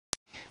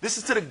This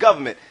is to the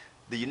government.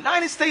 The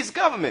United States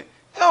government.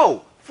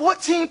 Yo,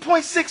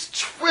 $14.6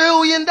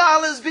 trillion,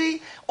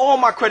 B. All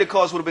my credit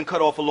cards would have been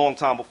cut off a long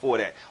time before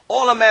that.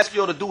 All I'm asking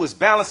y'all to do is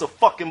balance a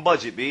fucking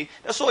budget, B.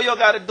 That's all y'all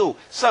gotta do.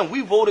 Son,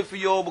 we voted for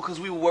y'all because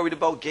we were worried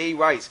about gay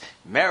rights,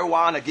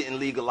 marijuana getting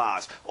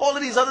legalized, all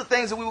of these other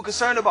things that we were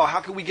concerned about.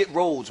 How can we get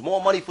roads,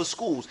 more money for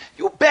schools?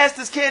 You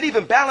bastards can't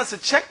even balance a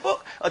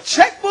checkbook? A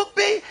checkbook,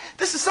 B?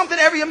 This is something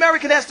every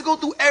American has to go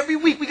through every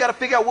week. We gotta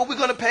figure out what we're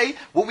gonna pay,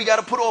 what we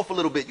gotta put off a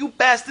little bit. You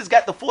bastards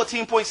got the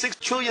 $14.6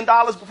 trillion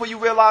before you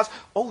realize,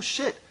 oh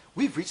shit,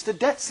 we've reached the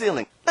debt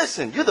ceiling.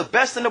 Listen, you're the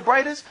best and the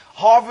brightest.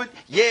 Harvard,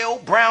 Yale,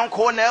 Brown,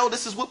 Cornell,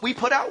 this is what we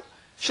put out.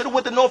 Should have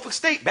went to Norfolk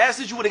State.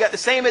 Bastards, you would have got the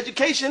same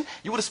education.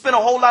 You would have spent a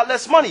whole lot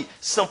less money.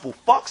 Simple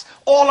fucks.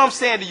 All I'm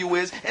saying to you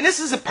is, and this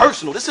isn't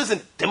personal, this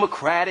isn't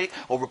Democratic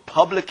or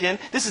Republican,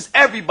 this is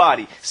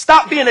everybody.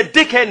 Stop being a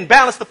dickhead and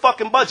balance the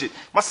fucking budget.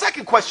 My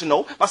second question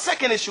though, my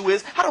second issue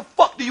is, how the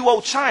fuck do you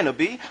owe China,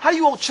 B? How do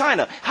you owe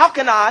China? How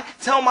can I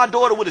tell my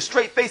daughter with a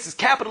straight face that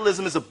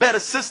capitalism is a better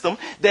system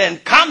than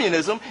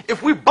communism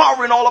if we're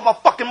borrowing all of our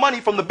fucking money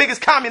from the biggest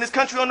communist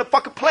country on the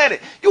fucking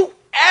planet? You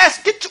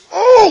ass, get your,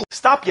 oh!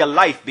 Stop your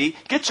life, B.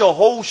 Get your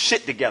whole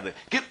shit together.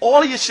 Get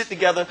all of your shit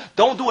together.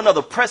 Don't do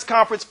another press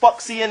conference. Fuck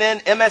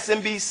CNN,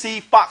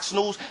 MSNBC, Fox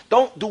News.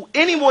 Don't do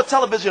any more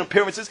television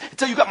appearances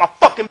until you got my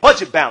fucking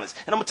budget balanced.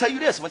 And I'm gonna tell you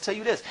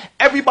this,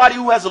 Everybody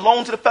who has a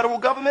loan to the federal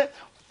government,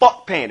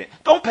 fuck paying it.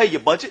 Don't pay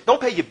your budget.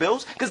 Don't pay your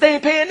bills, because they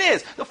ain't paying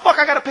theirs. The fuck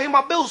I gotta pay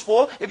my bills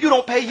for if you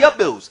don't pay your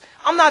bills?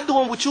 I'm not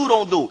doing what you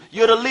don't do.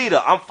 You're the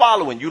leader. I'm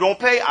following. You don't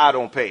pay, I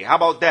don't pay. How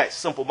about that,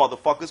 simple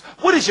motherfuckers?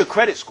 What is your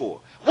credit score?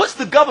 What's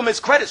the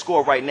government's credit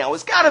score right now?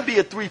 It's gotta be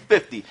a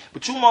 350.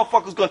 But you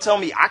motherfuckers gonna tell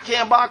me I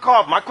can't buy a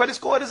car if my credit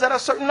score is at a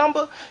certain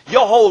number?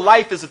 Your whole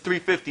life is a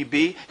 350,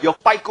 B. Your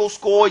FICO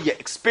score, your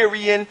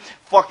Experian,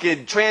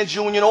 fucking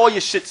TransUnion, all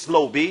your shit's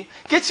low, B.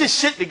 Get your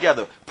shit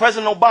together.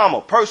 President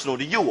Obama, personal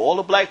to you. All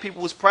the black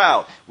people was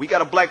proud. We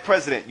got a black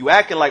president. You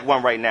acting like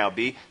one right now,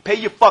 B. Pay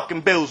your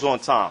fucking bills on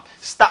time.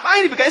 Stop. I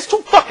ain't even got, it's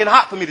too fucking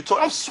hot for me to talk.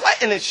 I'm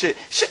sweating and shit.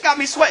 Shit got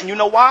me sweating. You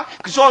know why?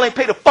 Because y'all ain't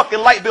paid a fucking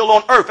light bill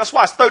on Earth. That's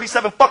why it's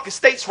 37 fucking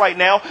states right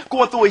now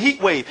going through a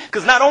heat wave.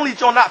 Because not only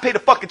did y'all not pay the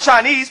fucking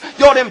Chinese,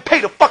 y'all didn't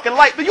pay the fucking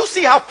light bill. You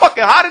see how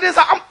fucking hot it is?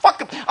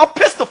 I'm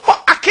pissed the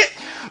fuck. I can't.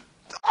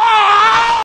 Ah!